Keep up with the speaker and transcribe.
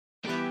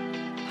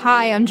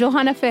Hi, I'm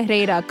Johanna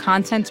Ferreira,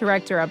 content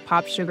director at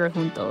Pop Sugar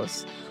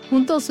Juntos.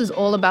 Juntos is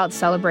all about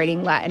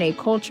celebrating Latinx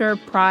culture,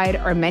 pride,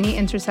 our many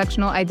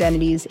intersectional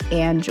identities,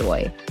 and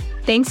joy.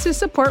 Thanks to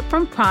support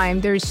from Prime,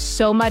 there's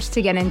so much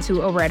to get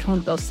into over at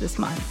Juntos this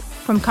month.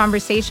 From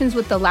conversations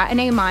with the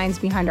Latinx minds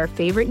behind our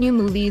favorite new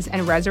movies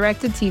and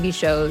resurrected TV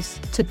shows,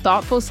 to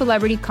thoughtful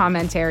celebrity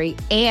commentary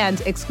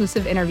and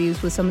exclusive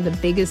interviews with some of the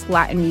biggest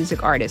Latin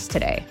music artists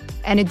today.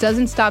 And it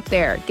doesn't stop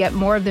there. Get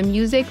more of the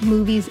music,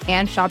 movies,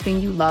 and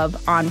shopping you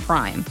love on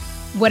Prime.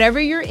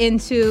 Whatever you're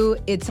into,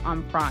 it's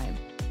on Prime.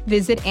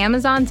 Visit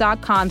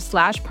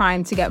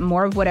Amazon.com/Prime to get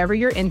more of whatever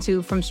you're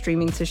into, from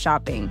streaming to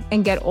shopping.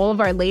 And get all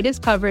of our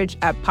latest coverage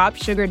at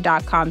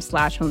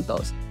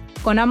popsugar.com/juntos.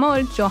 Con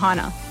amor,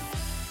 Johanna.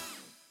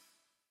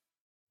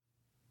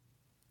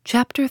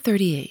 Chapter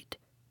 38.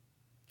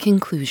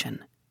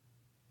 Conclusion.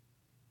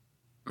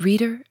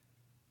 Reader,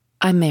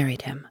 I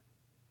married him.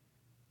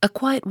 A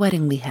quiet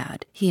wedding we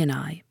had, he and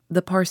I,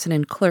 the parson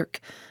and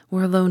clerk,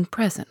 were alone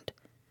present.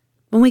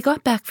 When we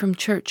got back from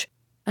church,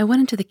 I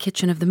went into the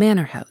kitchen of the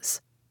manor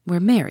house, where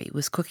Mary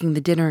was cooking the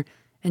dinner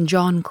and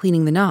John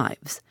cleaning the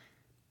knives,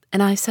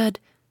 and I said,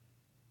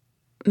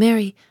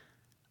 "Mary,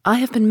 I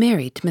have been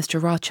married to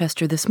Mr.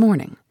 Rochester this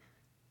morning."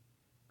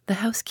 The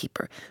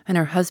housekeeper and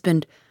her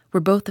husband were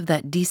both of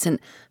that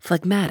decent,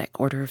 phlegmatic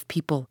order of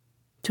people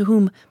to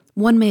whom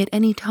one may at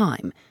any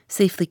time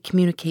safely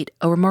communicate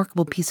a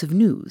remarkable piece of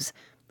news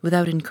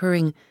without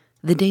incurring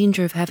the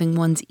danger of having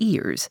one's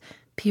ears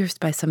pierced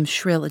by some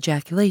shrill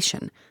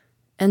ejaculation,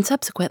 and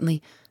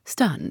subsequently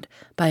stunned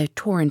by a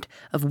torrent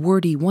of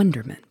wordy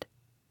wonderment.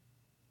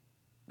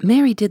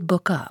 Mary did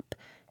look up,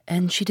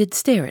 and she did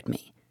stare at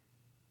me.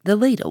 The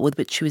ladle with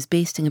which she was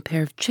basting a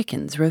pair of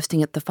chickens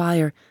roasting at the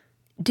fire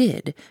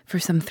did, for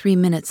some 3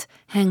 minutes,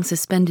 hang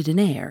suspended in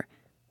air,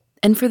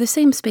 and for the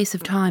same space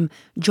of time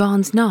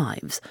John's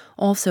knives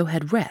also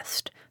had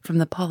rest from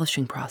the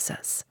polishing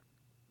process.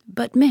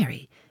 But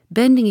Mary,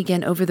 bending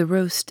again over the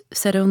roast,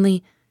 said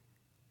only,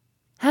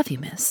 "Have you,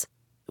 miss?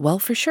 Well,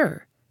 for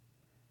sure."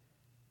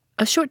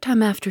 A short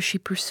time after she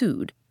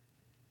pursued,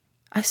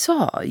 "I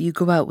saw you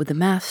go out with the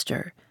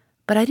master,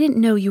 but I didn't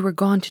know you were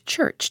gone to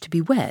church to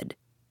be wed,"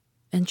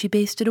 and she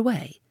basted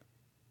away.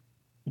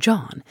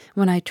 John,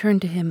 when I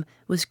turned to him,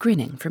 was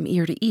grinning from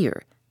ear to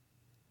ear.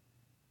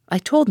 "I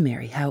told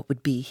Mary how it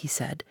would be," he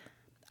said.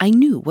 "I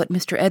knew what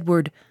Mr.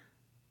 Edward—"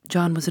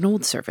 John was an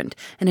old servant,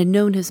 and had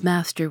known his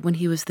master when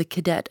he was the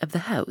cadet of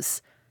the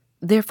house.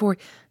 Therefore,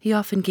 he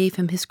often gave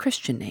him his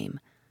Christian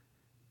name.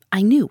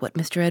 "I knew what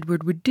Mr.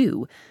 Edward would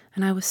do,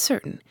 and I was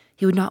certain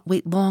he would not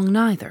wait long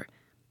neither.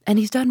 And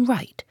he's done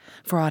right,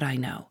 for aught I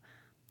know.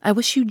 I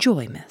wish you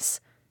joy, miss."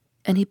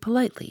 And he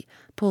politely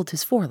pulled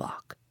his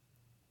forelock.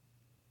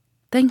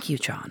 "Thank you,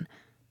 John.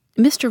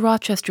 Mr.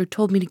 Rochester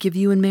told me to give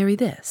you and Mary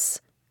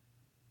this."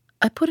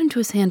 I put into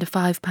his hand a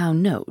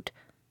 £5 note.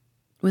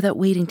 Without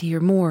waiting to hear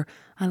more,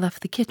 I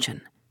left the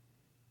kitchen.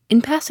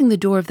 In passing the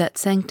door of that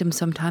sanctum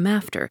some time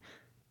after,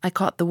 I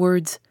caught the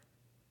words,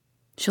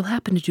 "She'll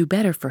happen to do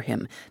better for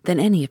him than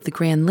any of the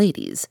grand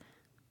ladies.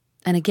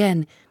 And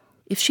again,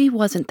 if she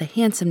wasn't the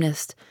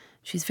handsomest,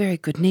 she's very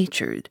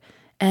good-natured,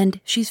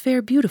 and she's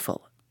very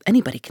beautiful.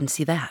 Anybody can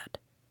see that."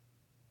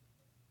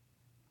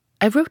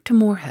 I wrote to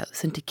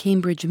Morehouse and to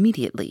Cambridge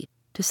immediately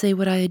to say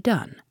what I had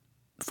done,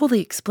 fully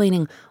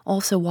explaining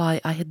also why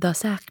I had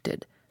thus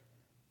acted.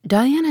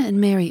 Diana and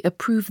Mary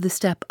approved the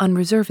step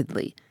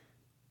unreservedly.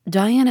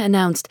 Diana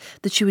announced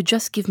that she would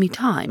just give me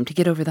time to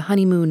get over the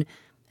honeymoon,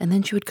 and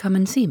then she would come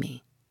and see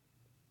me.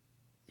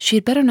 "She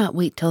had better not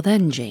wait till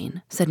then,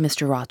 Jane," said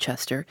Mr.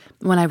 Rochester,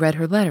 when I read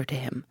her letter to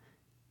him.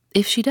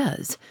 "If she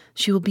does,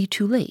 she will be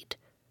too late,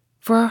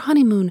 for our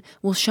honeymoon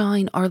will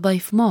shine our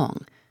life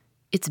long.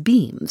 Its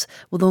beams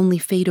will only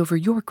fade over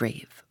your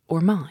grave or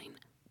mine."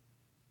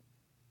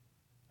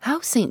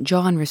 How St.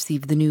 John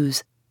received the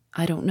news,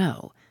 I don't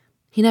know.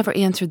 He never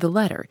answered the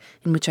letter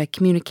in which I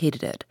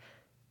communicated it.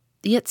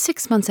 Yet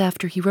 6 months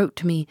after he wrote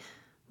to me,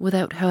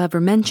 without,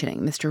 however, mentioning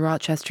Mr.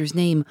 Rochester's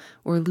name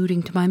or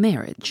alluding to my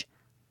marriage.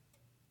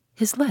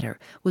 His letter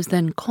was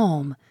then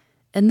calm,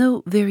 and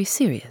though very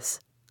serious,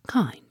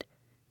 kind.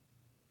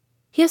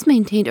 He has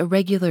maintained a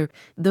regular,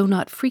 though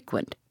not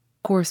frequent,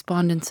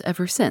 correspondence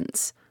ever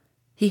since.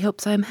 He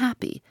hopes I am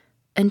happy,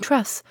 and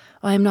trusts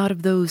I am not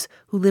of those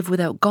who live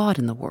without God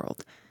in the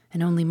world,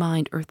 and only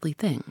mind earthly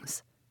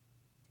things.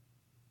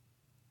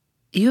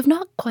 You have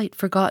not quite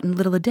forgotten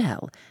little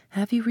Adele,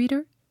 have you,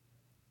 reader?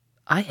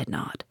 I had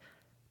not.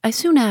 I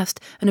soon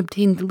asked and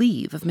obtained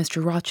leave of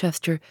Mr.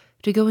 Rochester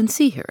to go and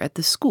see her at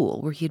the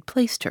school where he had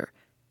placed her.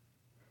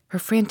 Her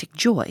frantic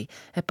joy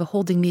at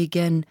beholding me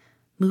again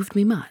moved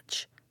me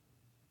much.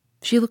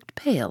 She looked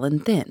pale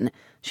and thin.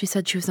 She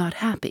said she was not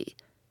happy.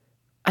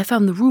 I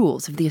found the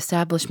rules of the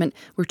establishment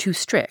were too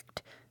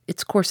strict,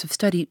 its course of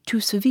study too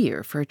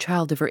severe for a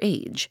child of her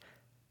age.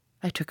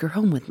 I took her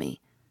home with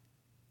me.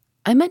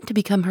 I meant to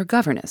become her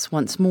governess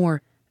once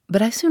more,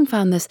 but I soon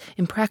found this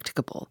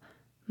impracticable.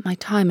 My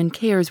time and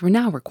cares were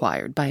now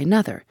required by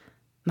another.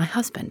 My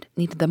husband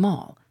needed them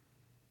all.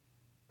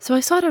 So I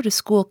sought out a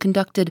school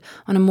conducted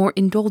on a more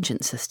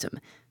indulgent system,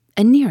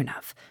 and near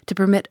enough to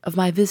permit of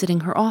my visiting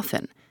her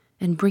often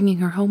and bringing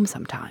her home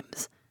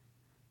sometimes.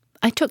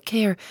 I took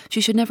care she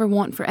should never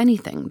want for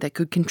anything that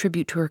could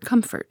contribute to her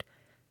comfort.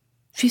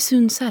 She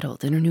soon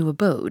settled in her new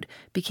abode,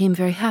 became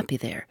very happy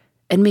there,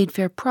 and made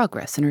fair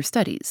progress in her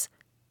studies.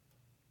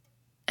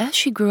 As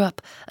she grew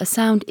up, a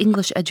sound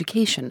English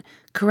education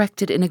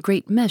corrected in a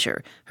great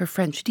measure her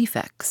French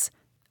defects,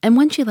 and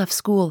when she left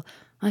school,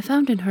 I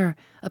found in her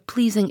a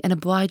pleasing and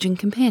obliging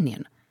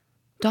companion,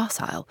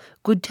 docile,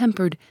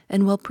 good-tempered,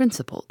 and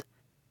well-principled.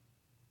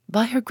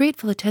 By her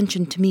grateful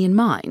attention to me and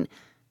mine,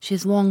 she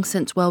has long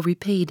since well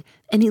repaid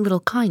any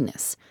little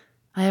kindness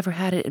I ever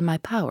had it in my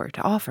power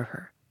to offer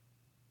her.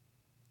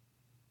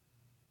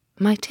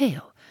 My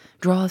tale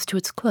draws to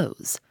its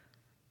close.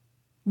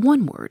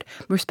 One word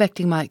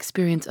respecting my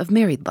experience of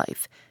married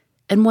life,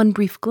 and one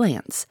brief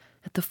glance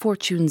at the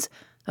fortunes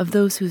of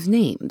those whose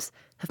names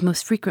have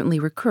most frequently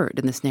recurred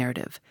in this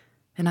narrative,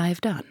 and I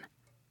have done.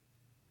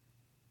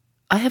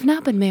 I have now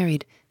been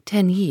married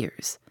 10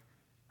 years.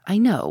 I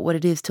know what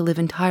it is to live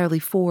entirely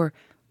for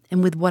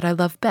and with what I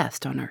love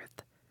best on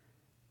earth.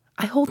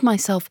 I hold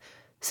myself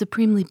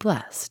supremely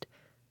blessed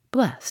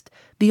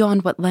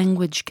beyond what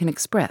language can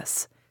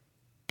express,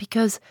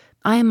 because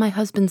I am my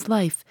husband's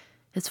life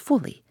as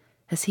fully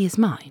as he is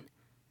mine.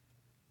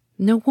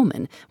 No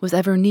woman was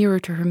ever nearer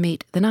to her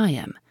mate than I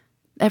am,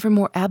 ever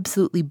more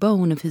absolutely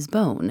bone of his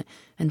bone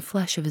and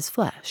flesh of his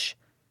flesh.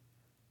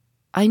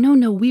 I know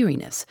no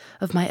weariness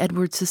of my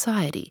Edward's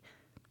society.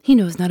 He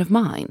knows none of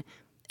mine,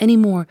 any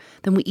more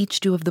than we each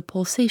do of the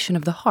pulsation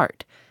of the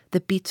heart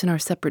that beats in our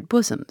separate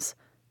bosoms.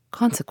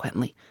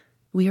 Consequently,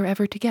 we are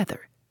ever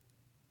together.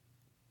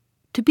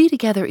 To be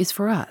together is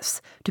for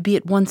us to be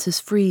at once as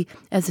free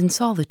as in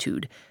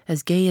solitude,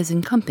 as gay as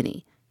in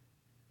company.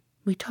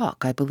 We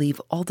talk, I believe,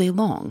 all day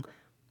long.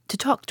 To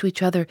talk to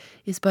each other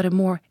is but a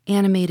more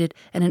animated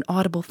and an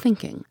audible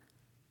thinking.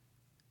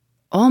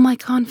 All my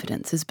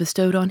confidence is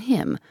bestowed on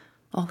him.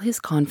 All his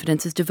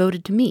confidence is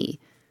devoted to me.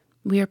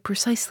 We are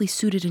precisely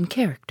suited in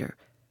character.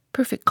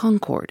 Perfect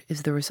concord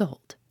is the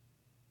result.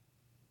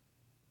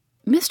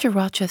 Mr.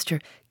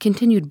 Rochester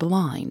continued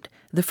blind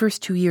the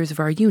first 2 years of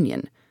our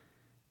union.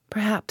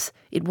 Perhaps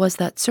it was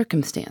that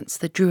circumstance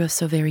that drew us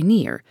so very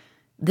near,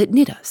 that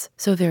knit us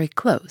so very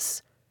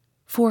close.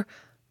 For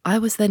I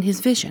was then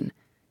his vision,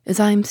 as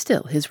I am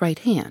still his right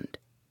hand.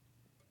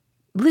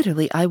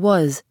 Literally, I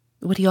was,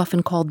 what he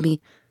often called me,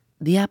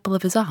 the apple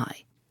of his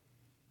eye.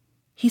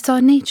 He saw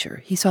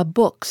nature, he saw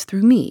books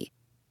through me,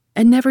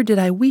 and never did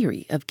I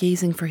weary of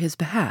gazing for his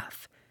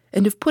behalf,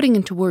 and of putting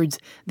into words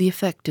the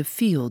effect of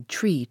field,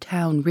 tree,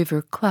 town,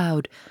 river,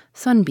 cloud,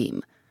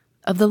 sunbeam,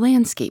 of the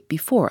landscape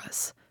before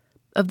us,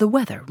 of the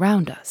weather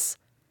round us,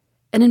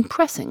 and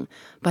impressing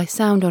by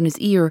sound on his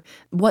ear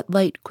what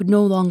light could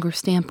no longer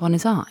stamp on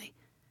his eye.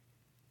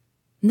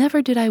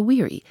 Never did I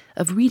weary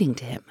of reading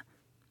to him.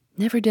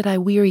 Never did I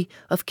weary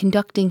of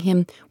conducting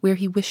him where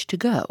he wished to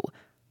go,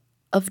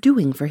 of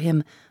doing for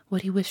him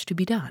what he wished to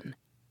be done.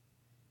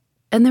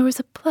 And there was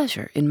a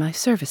pleasure in my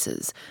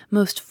services,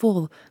 most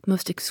full,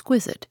 most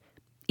exquisite,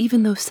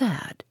 even though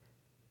sad,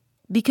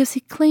 because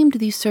he claimed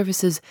these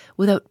services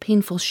without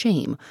painful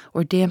shame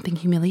or damping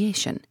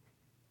humiliation.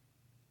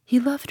 He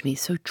loved me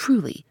so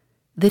truly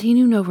that he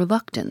knew no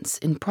reluctance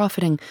in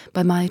profiting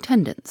by my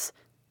attendance.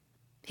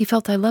 He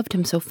felt I loved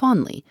him so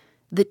fondly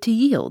that to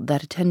yield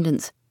that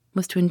attendance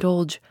was to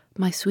indulge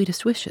my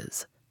sweetest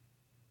wishes.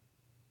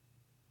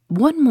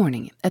 One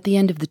morning, at the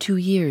end of the 2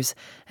 years,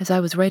 as I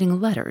was writing a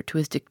letter to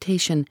his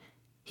dictation,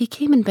 he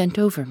came and bent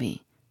over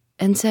me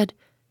and said,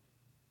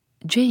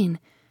 "Jane,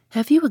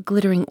 have you a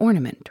glittering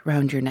ornament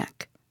round your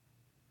neck?"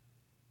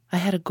 I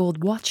had a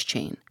gold watch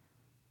chain.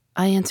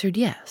 I answered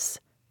yes.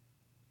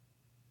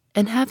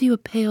 "And have you a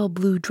pale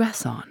blue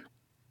dress on?"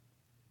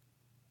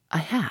 I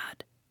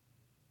had.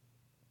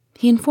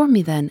 He informed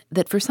me then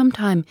that for some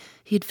time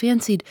he had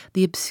fancied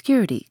the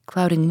obscurity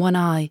clouding one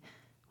eye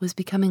was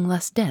becoming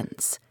less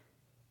dense,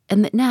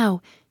 and that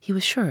now he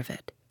was sure of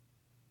it.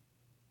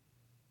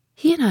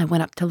 He and I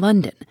went up to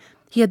London.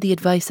 He had the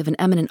advice of an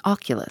eminent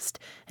oculist,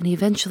 and he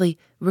eventually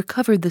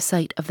recovered the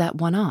sight of that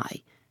one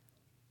eye.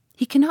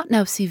 He cannot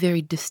now see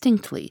very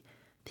distinctly.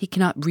 He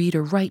cannot read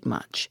or write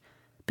much,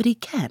 but he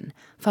can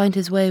find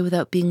his way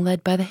without being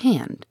led by the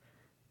hand.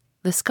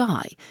 The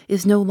sky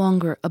is no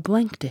longer a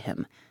blank to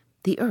him,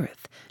 the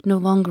earth no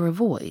longer a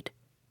void.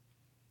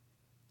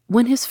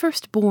 When his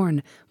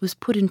firstborn was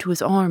put into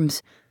his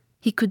arms,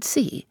 he could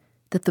see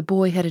that the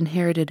boy had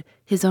inherited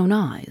his own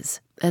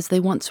eyes, as they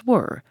once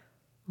were,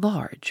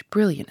 large,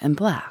 brilliant, and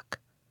black.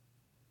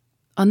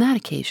 On that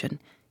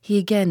occasion, he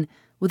again,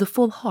 with a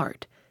full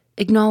heart,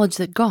 acknowledged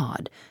that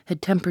God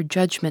had tempered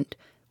judgment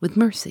with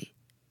mercy.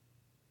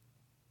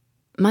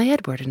 My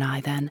Edward and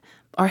I, then,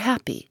 are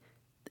happy,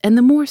 and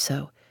the more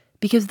so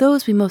because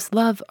those we most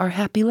love are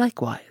happy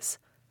likewise.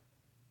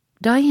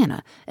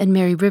 Diana and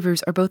Mary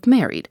Rivers are both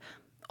married.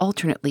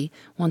 Alternately,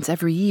 once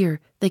every year,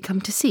 they come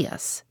to see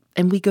us,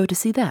 and we go to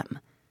see them.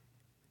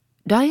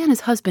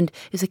 Diana's husband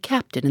is a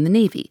captain in the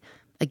Navy,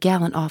 a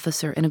gallant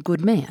officer and a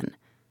good man.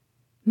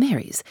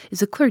 Mary's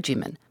is a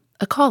clergyman,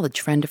 a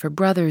college friend of her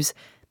brother's,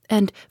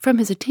 and, from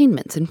his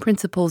attainments and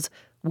principles,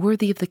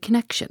 worthy of the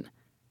connection.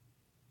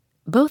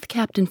 Both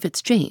Captain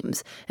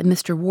Fitzjames and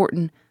Mr.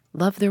 Wharton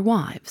love their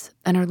wives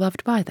and are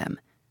loved by them.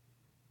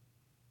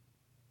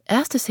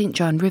 As to St.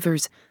 John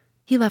Rivers,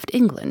 he left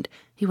England,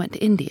 he went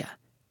to India.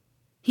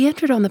 He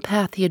entered on the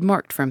path he had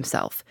marked for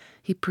himself.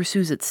 He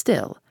pursues it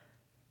still.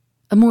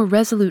 A more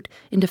resolute,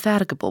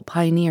 indefatigable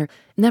pioneer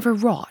never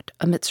wrought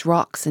amidst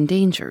rocks and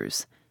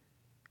dangers.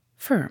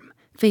 Firm,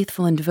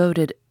 faithful and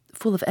devoted,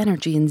 full of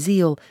energy and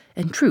zeal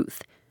and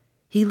truth,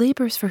 he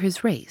labors for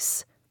his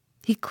race.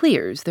 He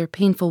clears their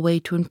painful way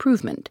to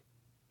improvement.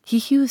 He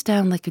hews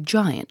down like a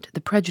giant the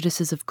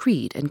prejudices of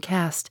creed and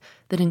caste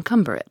that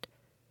encumber it.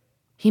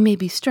 He may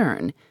be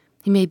stern,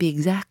 he may be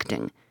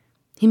exacting,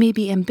 he may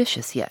be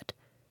ambitious yet,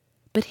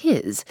 but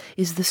his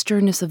is the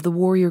sternness of the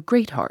warrior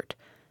Greatheart,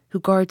 who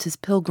guards his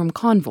pilgrim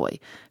convoy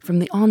from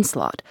the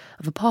onslaught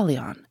of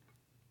Apollyon.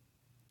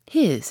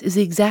 His is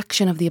the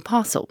exaction of the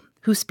apostle,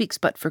 who speaks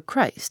but for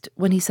Christ,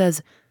 when he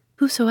says,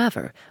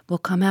 "Whosoever will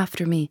come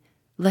after me,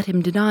 let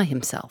him deny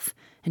himself,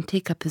 and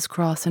take up his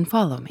cross and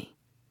follow me."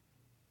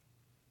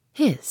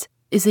 His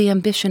is the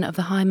ambition of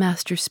the high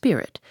master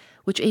spirit,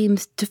 which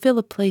aims to fill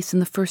a place in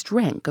the first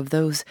rank of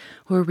those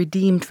who are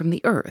redeemed from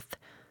the earth,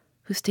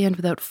 who stand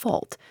without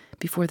fault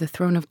before the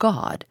throne of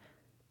God,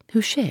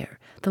 who share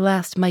the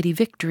last mighty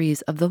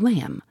victories of the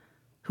Lamb,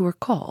 who are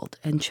called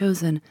and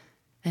chosen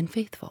and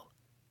faithful.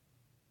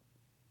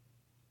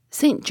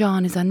 St.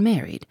 John is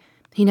unmarried.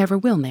 He never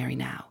will marry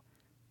now.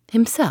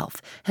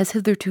 Himself has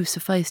hitherto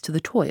sufficed to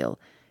the toil,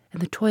 and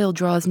the toil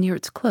draws near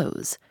its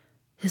close.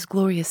 His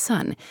glorious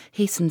sun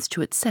hastens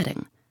to its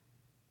setting.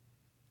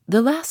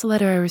 The last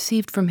letter I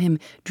received from him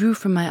drew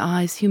from my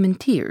eyes human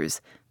tears,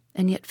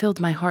 and yet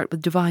filled my heart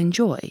with divine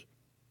joy.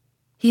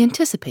 He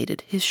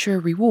anticipated his sure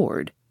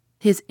reward,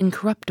 his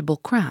incorruptible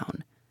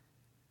crown.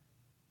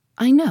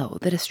 I know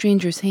that a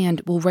stranger's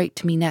hand will write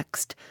to me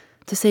next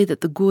to say that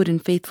the good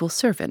and faithful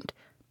servant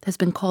has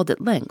been called at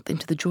length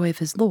into the joy of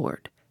his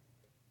Lord.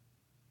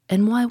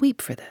 And why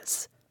weep for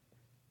this?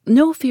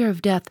 No fear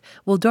of death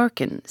will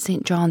darken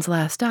St. John's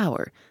last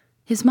hour.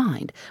 His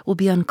mind will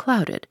be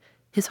unclouded,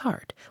 his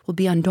heart will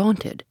be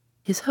undaunted,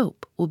 his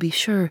hope will be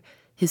sure,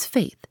 his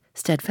faith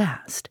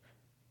steadfast.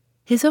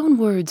 His own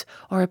words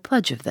are a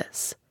pledge of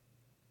this.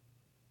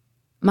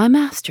 My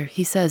master,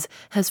 he says,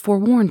 has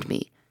forewarned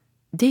me.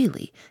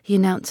 Daily he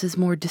announces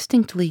more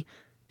distinctly,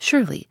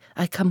 "Surely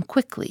I come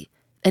quickly,"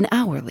 and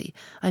hourly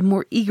I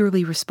more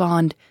eagerly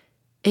respond,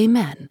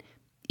 "Amen,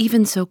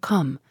 even so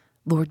come,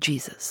 Lord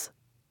Jesus."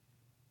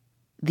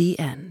 The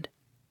End.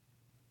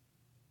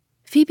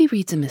 Phoebe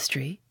Reads a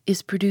Mystery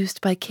is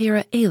produced by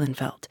Kara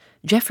Ehlenfeld,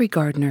 Jeffrey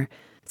Gardner,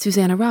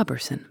 Susanna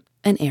Robertson,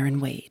 and Aaron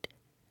Wade.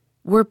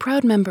 We're a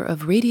proud member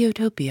of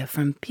Radiotopia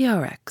from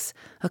PRX,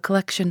 a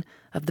collection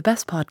of the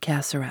best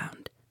podcasts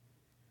around.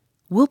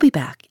 We'll be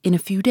back in a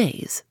few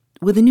days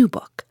with a new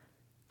book,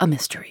 A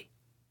Mystery.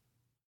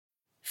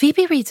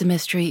 Phoebe Reads a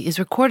Mystery is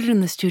recorded in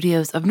the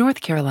studios of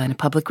North Carolina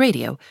Public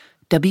Radio,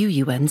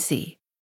 WUNC.